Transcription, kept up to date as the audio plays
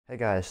Hey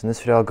guys, in this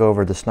video I'll go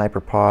over the Sniper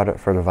Pod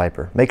for the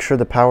Viper. Make sure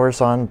the power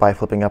is on by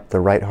flipping up the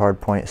right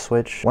hardpoint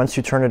switch. Once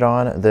you turn it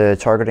on, the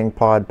targeting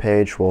pod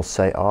page will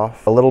say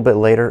off. A little bit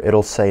later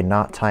it'll say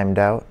not timed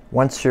out.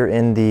 Once you're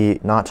in the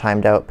not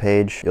timed out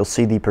page, you'll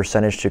see the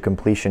percentage to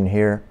completion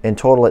here. In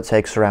total it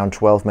takes around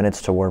 12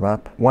 minutes to warm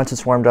up. Once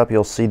it's warmed up,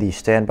 you'll see the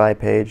standby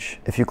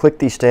page. If you click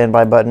the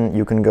standby button,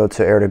 you can go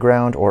to air to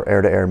ground or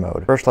air to air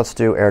mode. First let's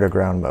do air to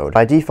ground mode.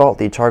 By default,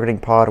 the targeting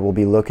pod will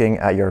be looking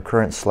at your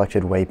current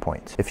selected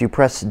waypoint. If you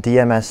press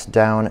DMS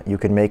down, you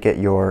can make it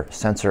your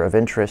sensor of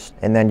interest,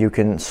 and then you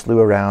can slew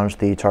around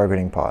the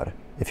targeting pod.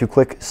 If you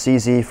click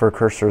CZ for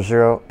cursor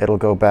 0, it'll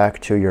go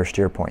back to your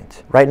steer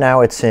point. Right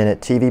now it's in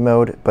TV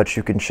mode, but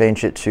you can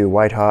change it to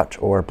white hot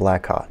or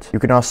black hot. You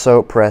can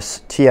also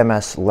press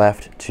TMS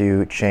left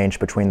to change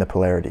between the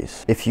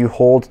polarities. If you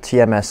hold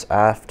TMS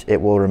aft,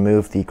 it will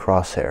remove the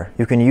crosshair.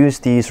 You can use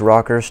these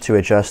rockers to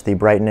adjust the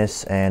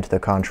brightness and the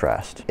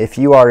contrast. If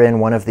you are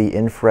in one of the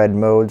infrared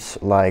modes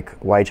like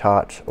white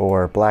hot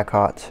or black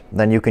hot,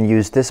 then you can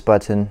use this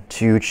button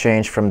to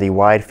change from the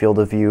wide field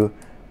of view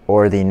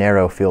or the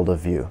narrow field of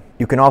view.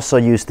 You can also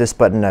use this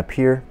button up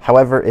here.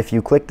 However, if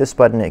you click this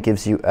button, it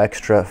gives you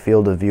extra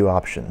field of view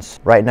options.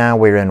 Right now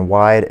we're in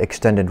wide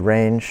extended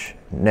range,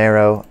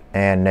 narrow,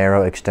 and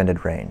narrow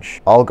extended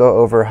range. I'll go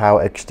over how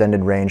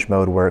extended range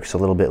mode works a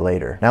little bit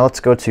later. Now let's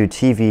go to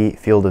TV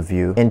field of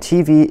view. In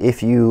TV,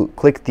 if you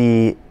click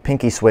the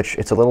pinky switch,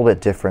 it's a little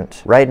bit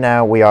different. Right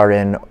now we are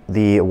in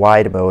the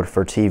wide mode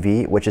for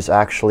TV, which is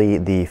actually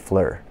the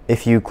FLIR.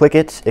 If you click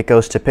it, it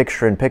goes to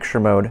picture-in-picture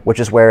mode, which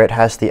is where it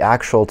has the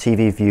actual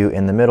TV view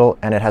in the middle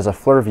and it has a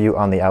FLIR view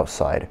on the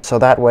outside. So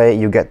that way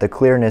you get the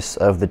clearness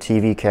of the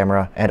TV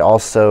camera and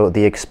also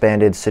the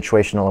expanded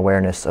situational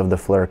awareness of the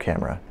FLIR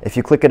camera. If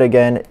you click it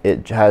again,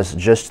 it has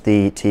just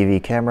the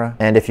TV camera,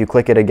 and if you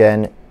click it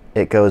again,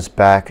 it goes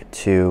back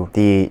to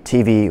the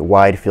TV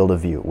wide field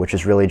of view, which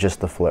is really just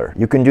the FLIR.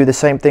 You can do the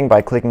same thing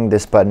by clicking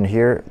this button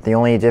here. The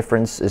only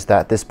difference is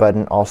that this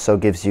button also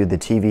gives you the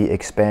TV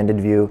expanded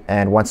view,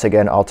 and once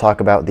again I'll talk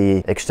about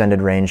the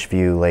extended range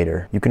view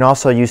later. You can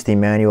also use the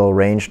manual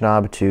range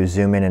knob to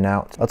zoom in and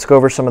out. Let's go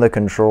over some of the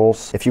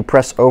controls. If you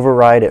press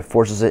override, it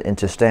forces it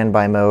into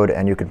standby mode,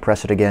 and you can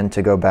press it again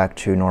to go back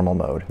to normal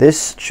mode.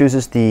 This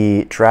chooses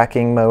the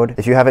tracking mode.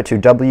 If you have it to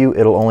W,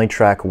 it'll only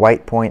track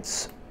white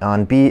points.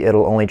 On B,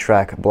 it'll only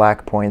track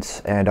black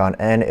points, and on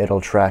N,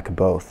 it'll track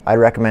both. I'd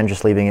recommend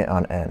just leaving it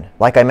on N.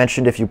 Like I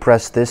mentioned, if you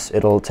press this,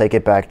 it'll take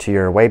it back to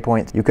your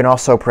waypoint. You can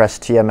also press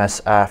TMS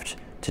aft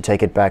to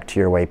take it back to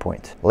your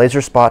waypoint. Laser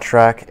spot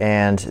track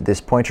and this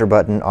pointer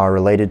button are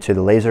related to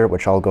the laser,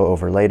 which I'll go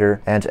over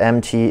later, and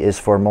MT is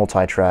for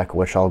multi-track,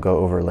 which I'll go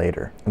over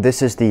later.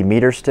 This is the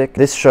meter stick.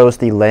 This shows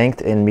the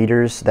length in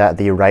meters that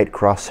the right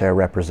crosshair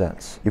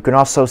represents. You can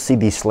also see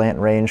the slant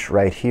range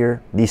right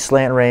here. The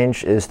slant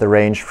range is the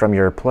range from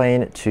your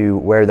plane to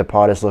where the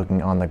pod is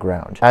looking on the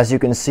ground. As you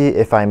can see,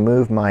 if I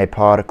move my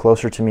pod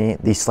closer to me,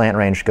 the slant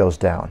range goes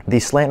down. The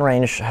slant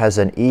range has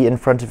an E in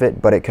front of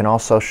it, but it can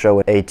also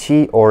show a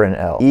T or an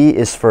L. E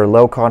is for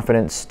low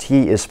confidence,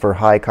 T is for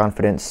high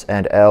confidence,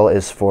 and L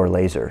is for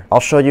laser. I'll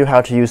show you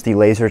how to use the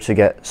laser to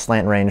get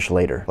slant range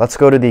later. Let's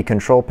go to the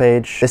control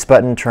page. This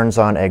button turns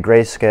on a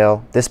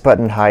grayscale. This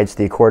button hides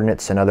the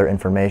coordinates and other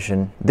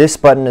information. This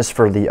button is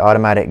for the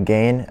automatic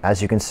gain.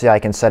 As you can see, I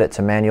can set it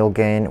to manual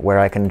gain, where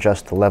I can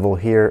adjust the level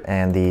here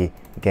and the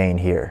gain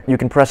here. You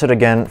can press it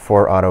again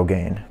for auto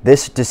gain.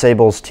 This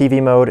disables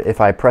TV mode.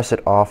 If I press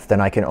it off, then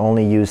I can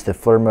only use the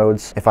FLIR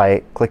modes. If I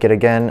click it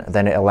again,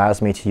 then it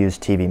allows me to use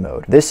TV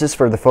mode. This is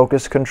for the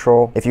focus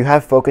control. If you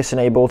have focus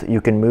enabled,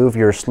 you can move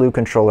your slew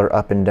controller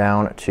up and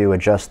down to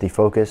adjust the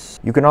focus.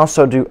 You can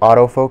also do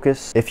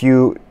autofocus if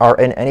you are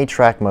in any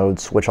track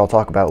modes, which I'll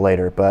talk about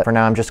later, but for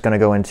now I'm just going to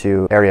go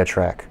into area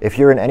track. If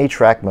you're in any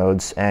track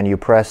modes and you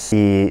press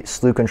the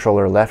slew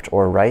controller left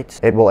or right,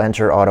 it will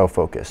enter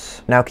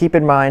autofocus. Now keep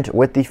in mind,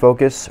 with the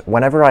focus,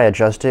 whenever I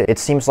adjust it, it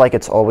seems like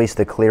it's always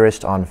the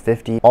clearest on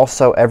 50.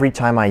 Also, every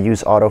time I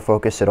use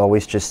autofocus, it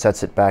always just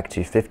sets it back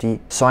to 50.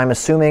 So I'm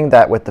assuming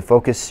that with the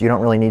focus, you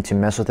don't really need to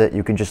mess with it.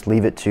 You can just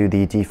leave it to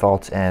the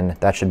default and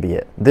that should be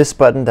it. This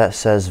button that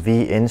says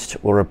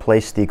V-inst will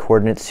replace the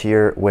coordinates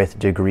here with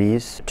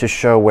degrees to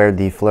show where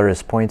the FLIR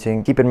is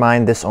pointing. Keep in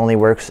mind, this only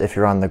works if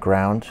you're on the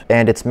ground,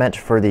 and it's meant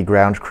for the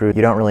ground crew.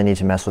 You don't really need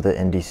to mess with it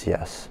in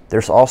DCS.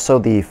 There's also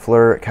the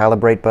FLIR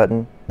calibrate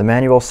button. The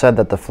manual said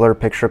that the FLIR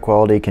picture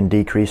quality can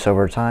decrease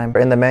over time.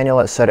 In the manual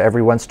it said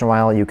every once in a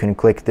while you can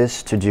click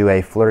this to do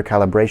a FLIR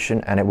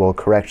calibration and it will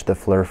correct the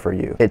FLIR for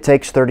you. It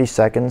takes 30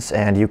 seconds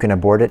and you can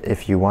abort it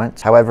if you want.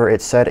 However,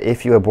 it said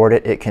if you abort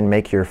it, it can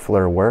make your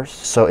FLIR worse.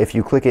 So if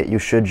you click it, you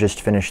should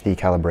just finish the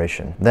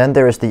calibration. Then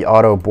there is the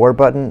auto bore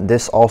button.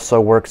 This also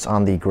works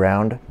on the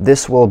ground.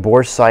 This will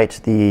bore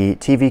sight the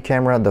TV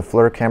camera, the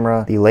FLIR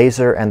camera, the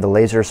laser, and the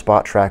laser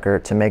spot tracker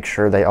to make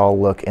sure they all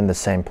look in the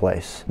same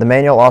place. The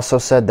manual also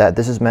said that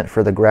this is meant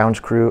for the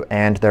ground crew,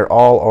 and they're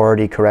all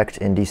already correct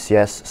in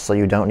DCS, so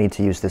you don't need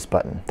to use this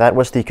button. That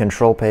was the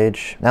control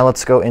page. Now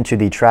let's go into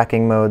the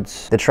tracking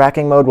modes. The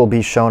tracking mode will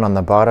be shown on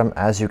the bottom.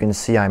 As you can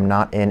see, I'm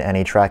not in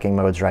any tracking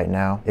modes right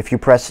now. If you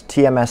press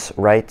TMS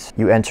right,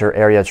 you enter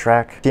area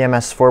track.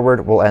 TMS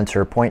forward will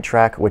enter point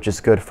track, which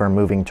is good for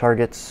moving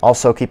targets.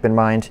 Also keep in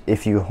mind,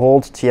 if you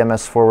hold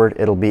TMS forward,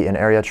 it'll be in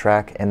area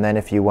track, and then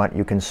if you want,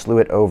 you can slew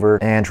it over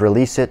and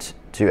release it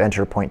to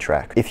enter point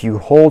track. If you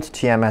hold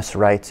TMS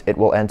right, it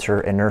will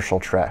enter inertial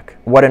track.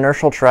 What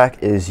inertial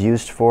track is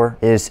used for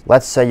is,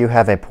 let's say you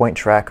have a point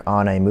track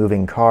on a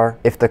moving car.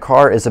 If the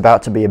car is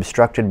about to be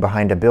obstructed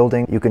behind a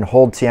building, you can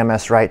hold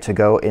TMS right to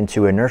go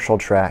into inertial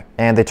track,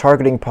 and the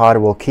targeting pod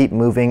will keep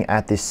moving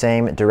at the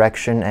same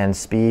direction and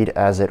speed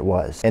as it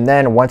was. And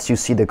then once you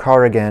see the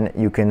car again,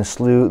 you can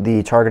slew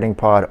the targeting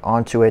pod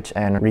onto it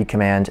and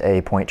recommand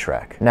a point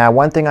track. Now,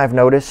 one thing I've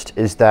noticed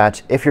is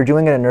that if you're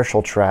doing an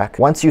inertial track,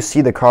 once you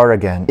see the car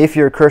again, if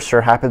your cursor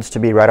happens to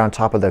be right on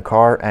top of the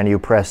car and you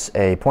press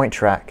a point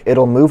track,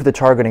 it'll move the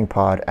targeting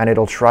pod and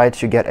it'll try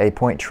to get a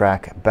point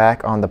track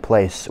back on the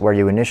place where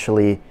you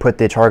initially put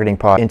the targeting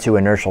pod into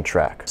inertial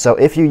track. So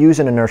if you use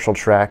an inertial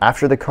track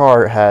after the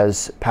car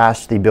has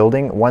passed the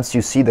building, once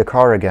you see the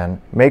car again,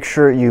 make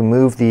sure you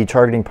move the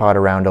targeting pod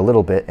around a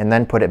little bit and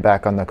then put it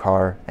back on the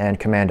car and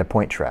command a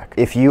point track.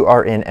 If you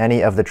are in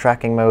any of the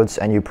tracking modes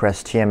and you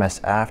press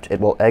TMS aft, it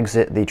will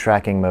exit the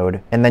tracking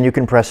mode, and then you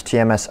can press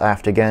TMS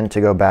aft again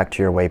to go back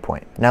to your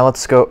waypoint. Now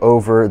let's go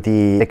over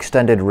the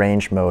extended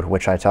range mode,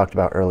 which I talked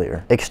about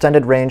earlier.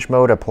 Extended range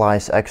mode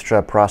applies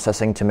extra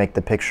processing to make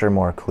the picture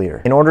more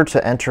clear. In order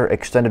to enter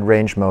extended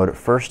range mode,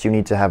 first you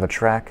need to have a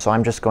track, so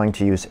I'm just going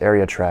to use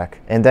area track,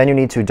 and then you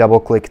need to double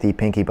click the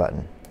pinky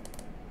button.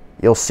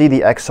 You'll see the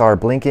XR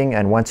blinking,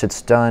 and once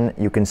it's done,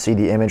 you can see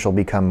the image will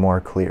become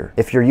more clear.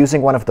 If you're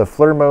using one of the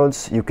FLIR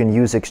modes, you can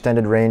use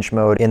extended range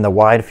mode in the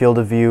wide field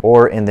of view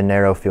or in the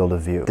narrow field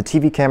of view. The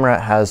TV camera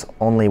has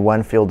only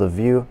one field of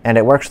view, and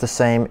it works the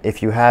same.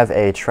 If you have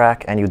a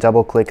track and you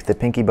double click the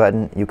pinky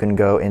button, you can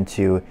go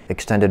into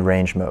extended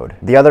range mode.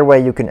 The other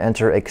way you can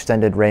enter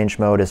extended range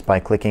mode is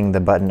by clicking the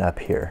button up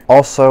here.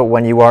 Also,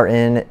 when you are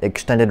in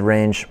extended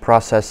range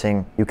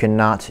processing, you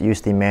cannot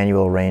use the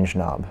manual range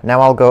knob. Now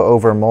I'll go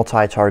over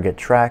multi-target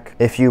track.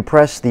 If you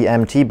press the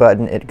MT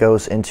button, it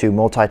goes into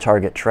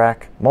multi-target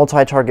track.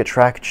 Multi-target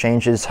track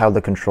changes how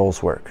the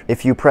controls work.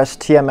 If you press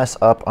TMS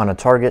up on a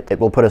target,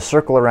 it will put a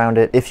circle around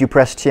it. If you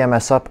press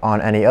TMS up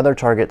on any other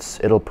targets,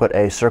 it'll put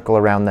a circle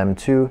around them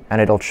too, and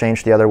it'll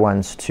change the other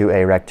ones to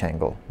a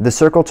rectangle. The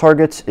circle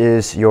target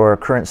is your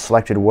current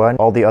selected one.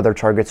 All the other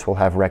targets will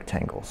have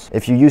rectangles.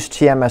 If you use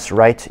TMS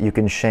right, you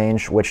can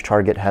change which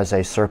target has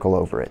a circle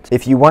over it.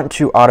 If you want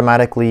to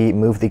automatically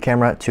move the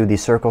camera to the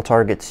circle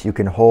targets, you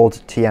can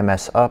hold TMS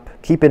up.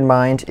 Keep in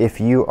mind, if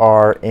you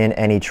are in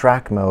any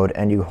track mode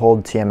and you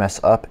hold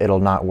TMS up, it'll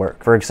not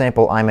work. For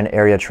example, I'm in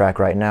area track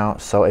right now,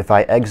 so if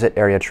I exit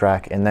area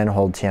track and then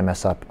hold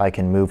TMS up, I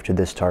can move to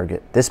this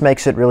target. This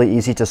makes it really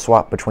easy to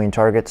swap between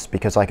targets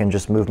because I can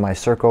just move my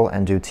circle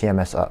and do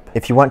TMS up.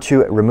 If you want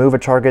to remove a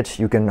target,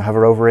 you can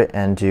hover over it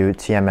and do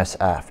TMS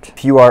aft.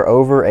 If you are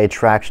over a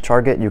tracked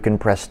target, you can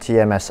press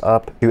TMS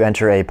up to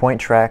enter a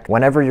point track.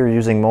 Whenever you're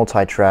using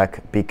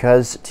multi-track,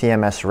 because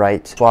TMS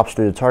right swaps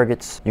through the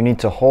targets, you need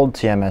to hold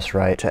TMS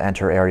right to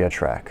enter area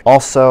track.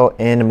 Also,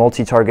 in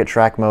multi-target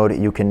track mode,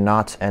 you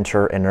cannot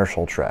enter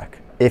inertial track.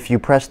 If you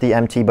press the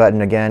MT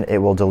button again, it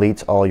will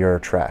delete all your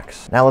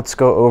tracks. Now let's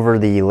go over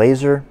the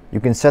laser. You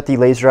can set the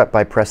laser up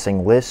by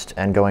pressing list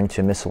and going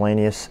to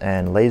miscellaneous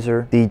and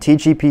laser. The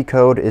TGP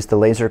code is the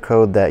laser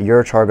code that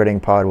your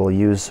targeting pod will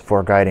use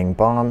for guiding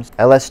bombs.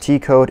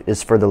 LST code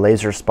is for the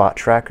laser spot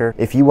tracker.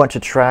 If you want to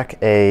track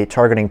a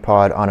targeting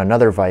pod on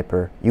another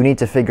Viper, you need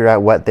to figure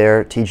out what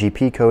their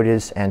TGP code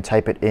is and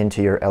type it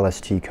into your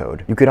LST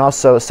code. You can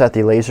also set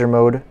the laser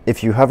mode.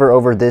 If you hover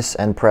over this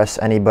and press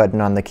any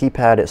button on the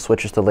keypad, it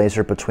switches the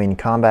laser between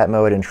combat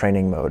mode and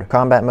training mode.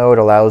 Combat mode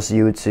allows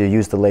you to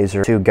use the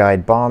laser to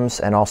guide bombs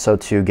and also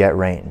to get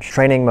range.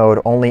 Training mode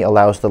only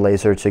allows the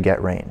laser to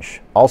get range.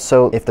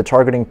 Also, if the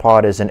targeting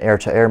pod is in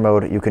air-to-air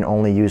mode, you can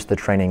only use the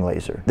training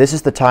laser. This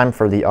is the time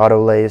for the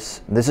auto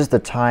laze. This is the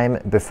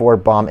time before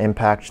bomb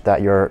impact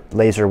that your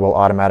laser will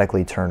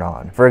automatically turn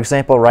on. For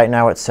example, right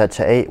now it's set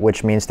to 8,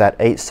 which means that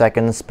 8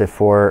 seconds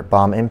before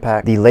bomb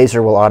impact, the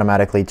laser will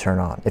automatically turn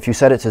on. If you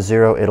set it to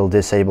 0, it'll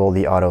disable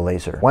the auto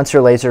laser. Once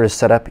your laser is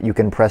set up, you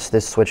can press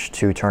this switch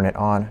to turn it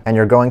on, and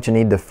you're going to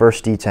need the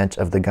first detent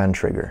of the gun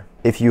trigger.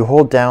 If you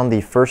hold down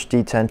the first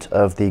detent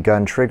of the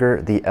gun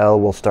trigger, the L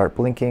will start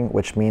blinking,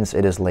 which means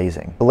it is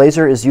lasing. The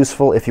laser is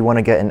useful if you want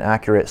to get an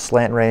accurate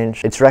slant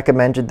range. It's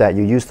recommended that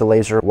you use the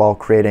laser while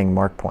creating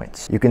mark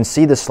points. You can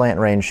see the slant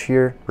range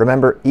here.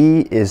 Remember,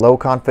 E is low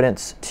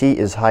confidence, T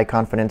is high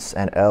confidence,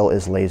 and L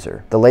is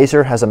laser. The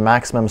laser has a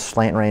maximum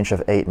slant range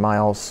of 8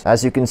 miles.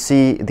 As you can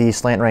see, the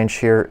slant range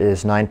here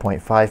is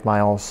 9.5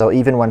 miles, so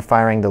even when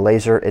firing the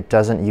laser, it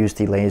doesn't use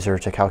the laser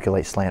to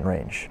calculate slant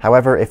range.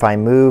 However, if I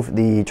move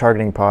the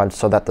targeting pod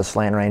so that the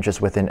slant range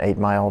is within 8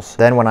 miles,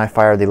 then when I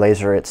fire the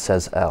laser, it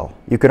says L.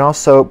 You can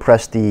also press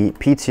press the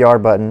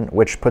PTR button,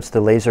 which puts the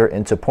laser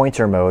into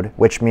pointer mode,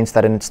 which means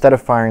that instead of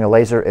firing a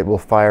laser, it will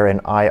fire an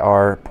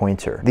IR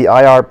pointer. The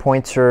IR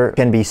pointer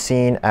can be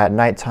seen at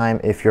nighttime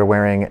if you're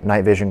wearing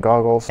night vision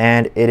goggles,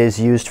 and it is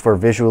used for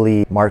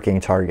visually marking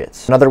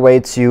targets. Another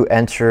way to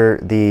enter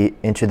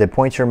into the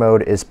pointer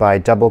mode is by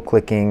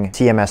double-clicking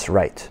TMS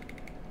right.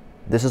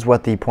 This is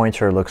what the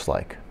pointer looks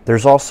like.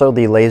 There's also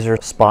the laser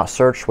spot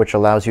search, which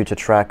allows you to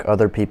track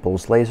other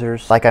people's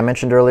lasers. Like I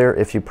mentioned earlier,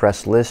 if you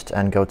press list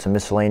and go to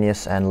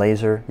miscellaneous and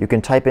laser, you can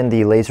type in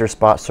the laser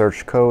spot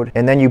search code,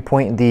 and then you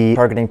point the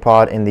targeting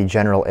pod in the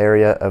general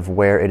area of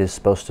where it is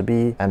supposed to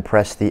be and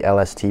press the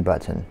LST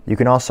button. You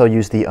can also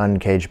use the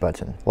uncage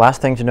button.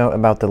 Last thing to note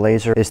about the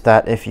laser is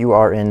that if you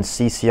are in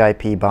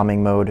CCIP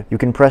bombing mode, you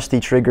can press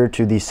the trigger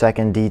to the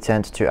second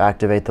detent to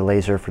activate the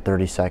laser for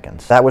 30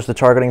 seconds. That was the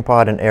targeting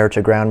pod in air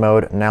to ground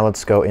mode. Now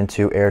let's go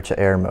into air to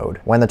air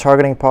mode. When the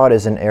targeting pod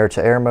is in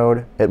air-to-air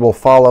mode, it will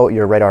follow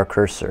your radar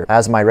cursor.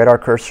 As my radar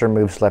cursor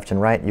moves left and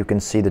right, you can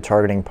see the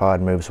targeting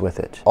pod moves with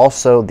it.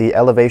 Also, the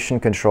elevation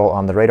control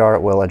on the radar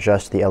will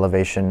adjust the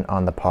elevation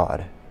on the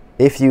pod.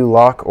 If you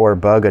lock or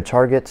bug a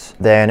target,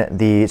 then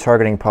the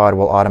targeting pod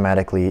will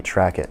automatically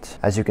track it.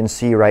 As you can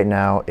see right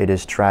now, it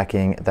is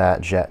tracking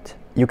that jet.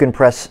 You can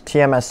press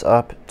TMS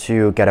up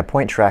to get a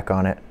point track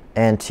on it,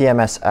 and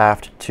TMS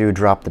aft to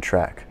drop the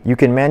track. You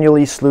can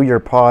manually slew your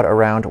pod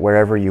around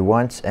wherever you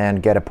want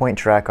and get a point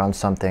track on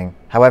something.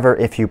 However,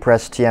 if you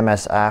press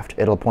TMS aft,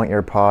 it'll point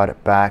your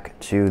pod back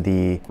to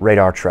the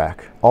radar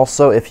track.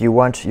 Also, if you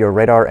want, your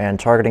radar and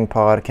targeting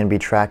pod can be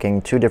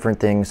tracking two different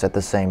things at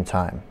the same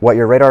time. What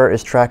your radar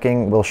is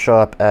tracking will show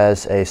up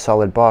as a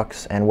solid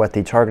box, and what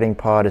the targeting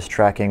pod is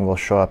tracking will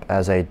show up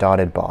as a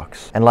dotted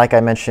box. And like I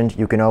mentioned,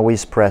 you can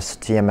always press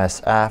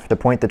TMS aft to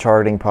point the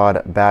targeting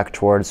pod back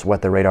towards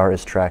what the radar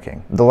is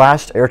tracking. The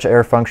last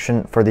air-to-air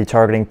function for the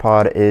targeting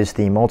pod is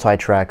the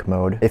multi-track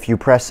mode. If you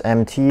press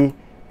MT,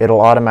 it'll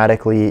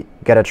automatically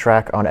get a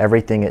track on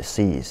everything it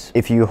sees.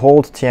 If you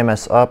hold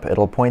TMS up,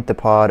 it'll point the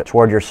pod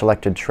toward your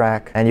selected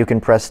track, and you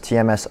can press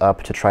TMS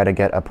up to try to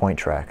get a point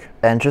track.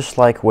 And just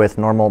like with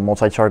normal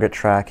multi-target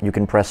track, you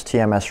can press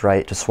TMS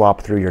right to swap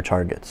through your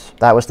targets.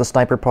 That was the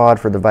Sniper Pod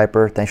for the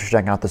Viper. Thanks for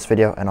checking out this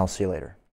video, and I'll see you later.